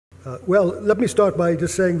Well, let me start by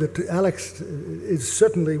just saying that Alex is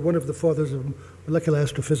certainly one of the fathers of molecular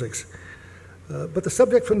astrophysics. But the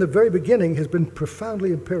subject from the very beginning has been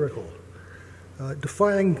profoundly empirical,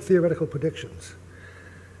 defying theoretical predictions.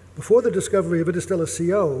 Before the discovery of interstellar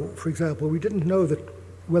CO, for example, we didn't know that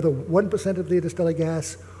whether 1% of the interstellar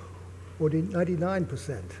gas or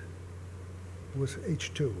 99% was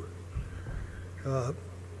H2.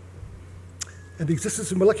 And the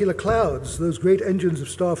existence of molecular clouds, those great engines of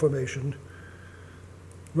star formation,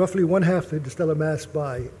 roughly 1/2 the interstellar mass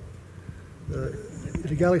by in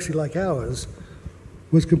a galaxy like ours,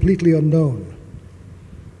 was completely unknown.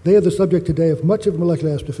 They are the subject today of much of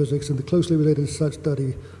molecular astrophysics and the closely related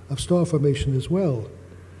study of star formation as well.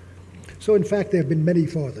 So in fact, there have been many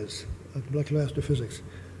fathers of molecular astrophysics.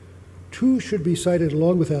 Two should be cited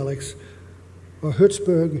along with Alex are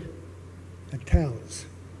Hertzberg and Towns.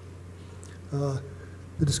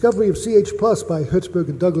 The discovery of CH+ by Hertzberg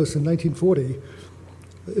and Douglas in 1940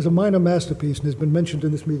 is a minor masterpiece and has been mentioned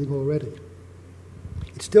in this meeting already.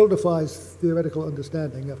 It still defies theoretical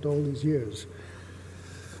understanding after all these years.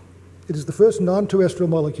 It is the first non-terrestrial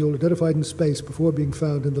molecule identified in space before being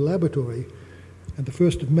found in the laboratory, and the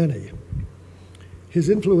first of many. His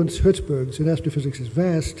influence, Hertzberg's, in astrophysics is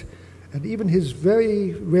vast, and even his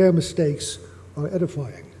very rare mistakes are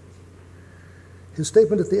edifying. His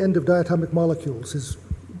statement at the end of Diatomic Molecules, his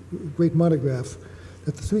great monograph,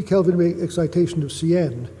 that the 3 Kelvin excitation of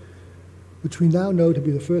CN, which we now know to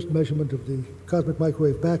be the first measurement of the cosmic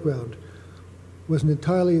microwave background, was an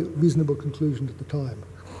entirely reasonable conclusion at the time.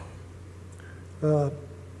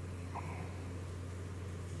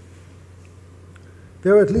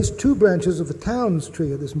 There are at least 2 branches of the Towns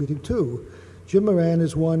tree at this meeting, too. Jim Moran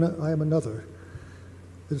is one, I am another.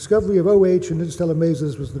 The discovery of OH and interstellar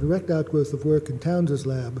masers was the direct outgrowth of work in Towns's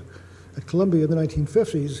lab at Columbia in the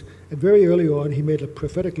 1950s, and very early on he made a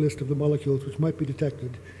prophetic list of the molecules which might be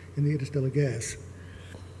detected in the interstellar gas.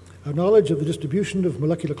 Our knowledge of the distribution of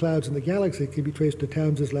molecular clouds in the galaxy can be traced to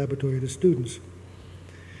Towns's laboratory and his students.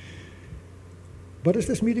 But as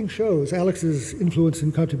this meeting shows, Alex's influence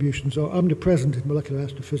and contributions are omnipresent in molecular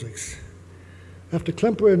astrophysics. After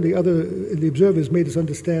Klemperer and the observers made us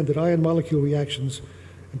understand that ion molecule reactions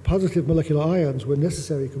and positive molecular ions were a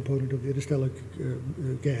necessary component of the interstellar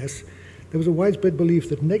gas, there was a widespread belief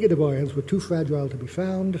that negative ions were too fragile to be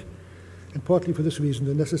found, and partly for this reason,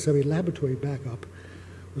 the necessary laboratory backup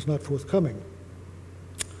was not forthcoming.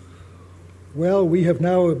 Well, we have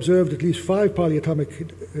now observed at least 5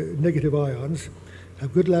 polyatomic negative ions,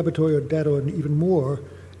 have good laboratory data on even more,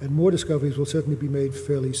 and more discoveries will certainly be made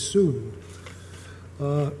fairly soon.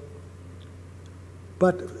 But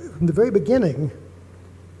from the very beginning,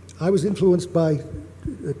 I was influenced by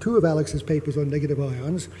 2 of Alex's papers on negative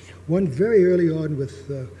ions, one very early on with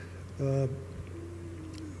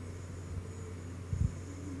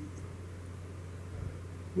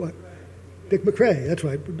Dick McCrae, that's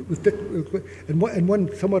right, with Dick, and one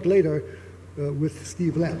somewhat later with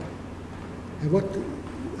Steve Lepp. And what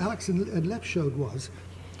Alex and Lepp showed was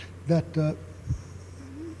that the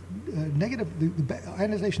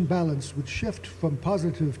ionization balance would shift from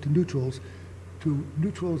positive to neutrals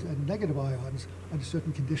and negative ions under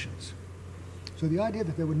certain conditions. So the idea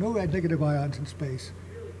that there were no negative ions in space.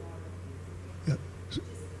 Yeah.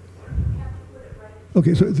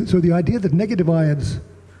 Okay, so the idea that negative ions.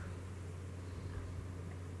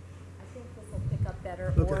 I think this will pick up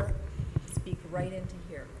better, okay. Or speak right into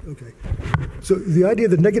here. Okay. So the idea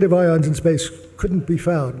that negative ions in space couldn't be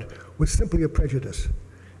found was simply a prejudice.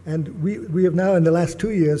 And we have now, in the last 2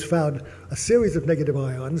 years, found a series of negative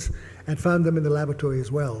ions and found them in the laboratory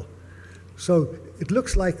as well. So it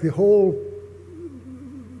looks like the whole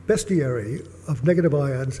bestiary of negative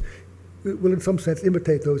ions will, in some sense,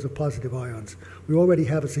 imitate those of positive ions. We already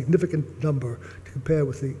have a significant number to compare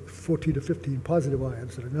with the 14 to 15 positive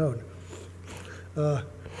ions that are known.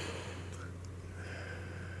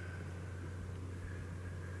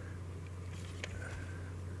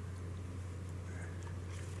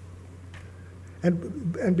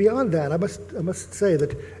 And beyond that, I must say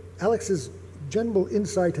that Alex's general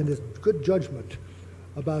insight and his good judgment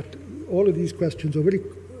about all of these questions are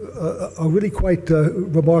really quite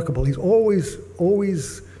remarkable. He's always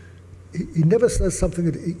he never says something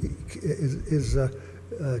that is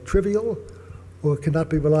trivial or cannot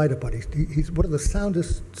be relied upon. He's one of the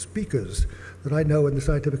soundest speakers that I know in the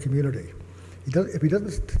scientific community. If he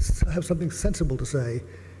doesn't have something sensible to say,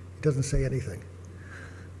 he doesn't say anything.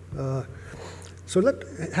 So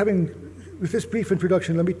with this brief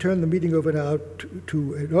introduction, let me turn the meeting over now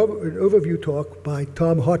to an overview talk by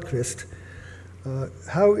Tom Hartquist,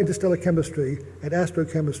 how interstellar chemistry and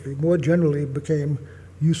astrochemistry more generally became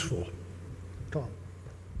useful. Tom?